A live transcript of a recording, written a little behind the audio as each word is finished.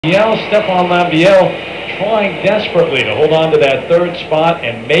Stefan Lindemann trying desperately to hold on to that third spot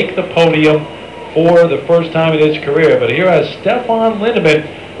and make the podium for the first time in his career. But here is Stefan Lindemann,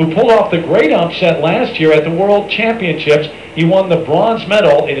 who pulled off the great upset last year at the World Championships. He won the bronze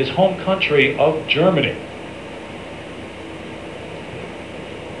medal in his home country of Germany.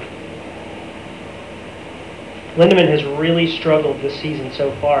 Lindemann has really struggled this season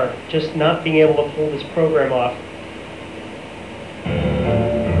so far, just not being able to pull this program off.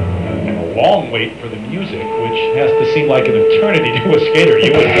 Long wait for the music, which has to seem like an eternity to a skater.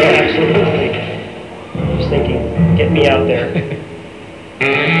 You would know. Absolutely. Just thinking, get me out there.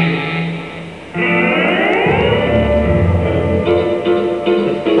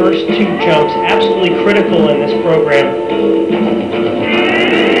 The first two jumps, absolutely critical in this program.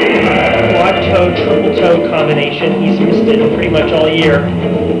 Quad toe, triple toe combination. He's missed it pretty much all year.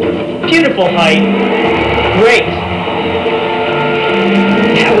 Beautiful height. Great.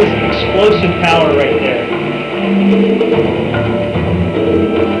 That was explosive power right there.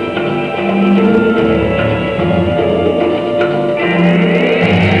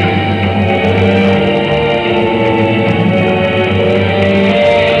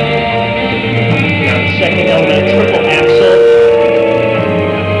 Now the second element, triple axel.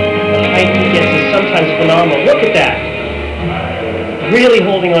 The height he gets is sometimes phenomenal. Look at that. Really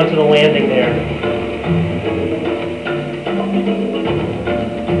holding on to the landing there.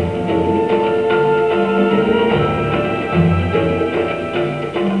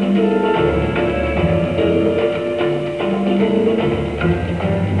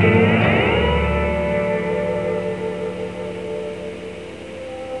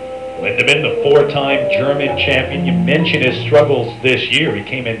 Lindemann, the four-time German champion. You mentioned his struggles this year. He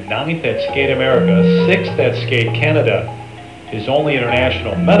came in 9th at Skate America, 6th at Skate Canada. His only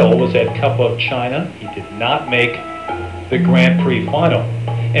international medal was at Cup of China. He did not make the Grand Prix final.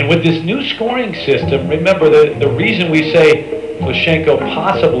 And with this new scoring system, remember the reason we say Plushenko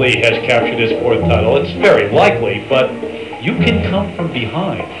possibly has captured his fourth title, it's very likely, but you can come from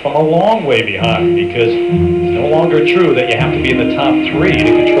behind, from a long way behind, because it's no longer true that you have to be in the top 3 to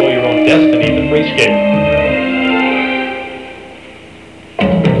control your own destiny in the free skate.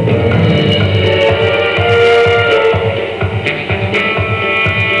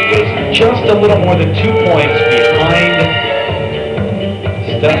 It's just a little more than 2 points behind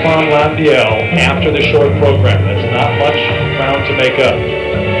Stefan Lindemann after the short program. That's not much ground to make up.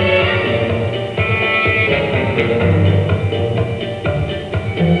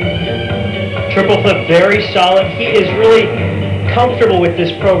 Triple flip, very solid. He is really comfortable with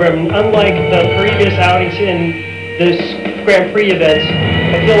this program. Unlike the previous outings in this Grand Prix events,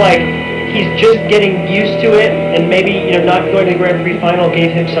 I feel like he's just getting used to it, and maybe not going to the Grand Prix final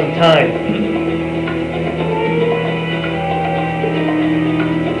gave him some time.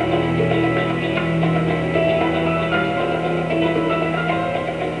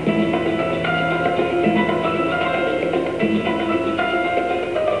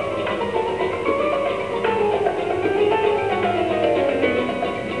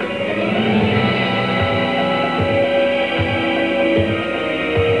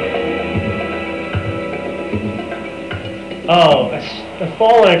 Oh, a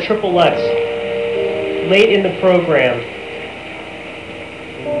fall on a triple Lutz late in the program.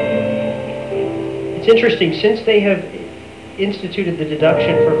 It's interesting, since they have instituted the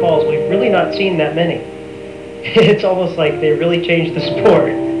deduction for falls, we've really not seen that many. It's almost like they really changed the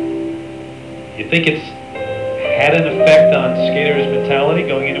sport. You think it's had an effect on skaters' mentality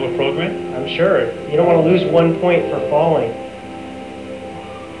going into a program? I'm sure. You don't want to lose 1 point for falling.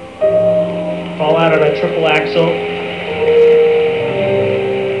 Fall out on a triple axel.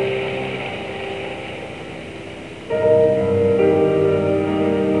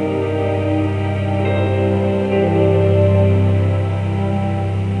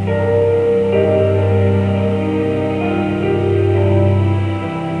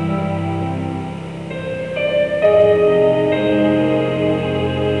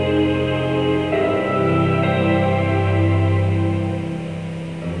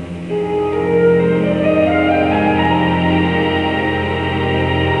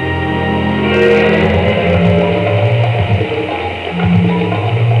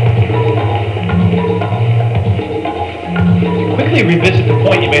 Revisit the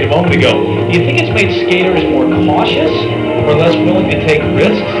point you made a moment ago. Do you think it's made skaters more cautious or less willing to take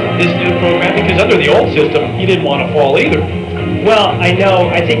risks, this new program? Because under the old system, you didn't want to fall either. Well, I know.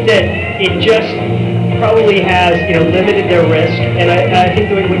 I think that it just probably has, limited their risk, and I think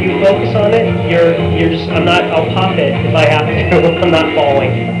that when you focus on it, you're just, I'll pop it if I have to. I'm not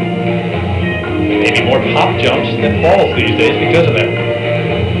falling. Maybe more pop jumps than falls these days because of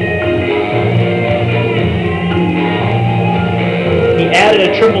that.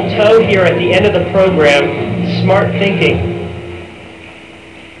 toe here at the end of the program. Smart thinking.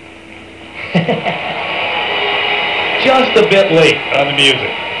 Just a bit late on the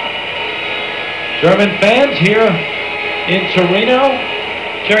music. German fans here in Torino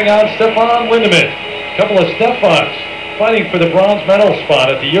cheering on Stefan Lindemann. A couple of Stefans fighting for the bronze medal spot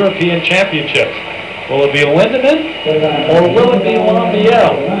at the European Championships. Will it be Lindemann or will it be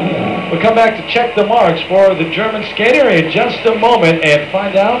Lambiel? We'll come back to check the marks for the German skater in just a moment and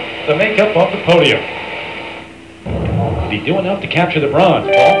find out the makeup of the podium. Did he do enough to capture the bronze,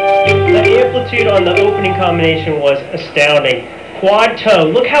 Paul? The amplitude on the opening combination was astounding. Quad toe,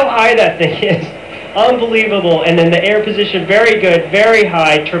 look how high that thing is. Unbelievable. And then the air position, very good, very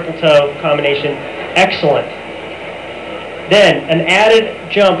high triple toe combination. Excellent. Then an added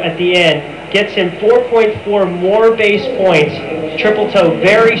jump at the end gets him 4.4 more base points. Triple toe,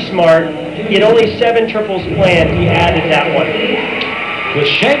 very smart. He had only 7 triples planned. He added that one.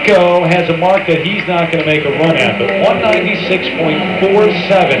 Glashenko has a mark that he's not going to make a run at, but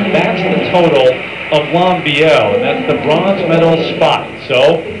 196.47. That's the total of Lambiel, and that's the bronze medal spot.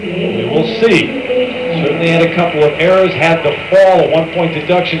 So we will see. Certainly had a couple of errors, had the fall, a 1-point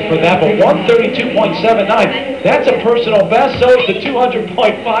deduction for that, but 132.79. That's a personal best, so is the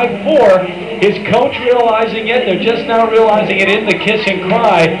 200.54. His coach realizing it, they're just now realizing it in the kiss and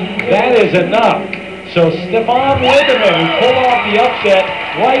cry. That is enough. So Stefan Lindemann, who pulled off the upset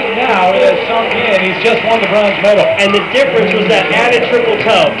right now, it has sunk in. He's just won the bronze medal. And the difference was that added triple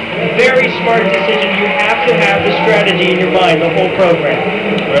toe. Very smart decision. You have to have the strategy in your mind the whole program.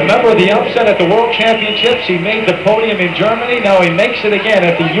 Remember the upset at the World Championships? He made the podium in Germany. Now he makes it again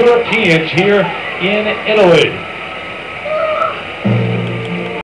at the Europeans here in Italy.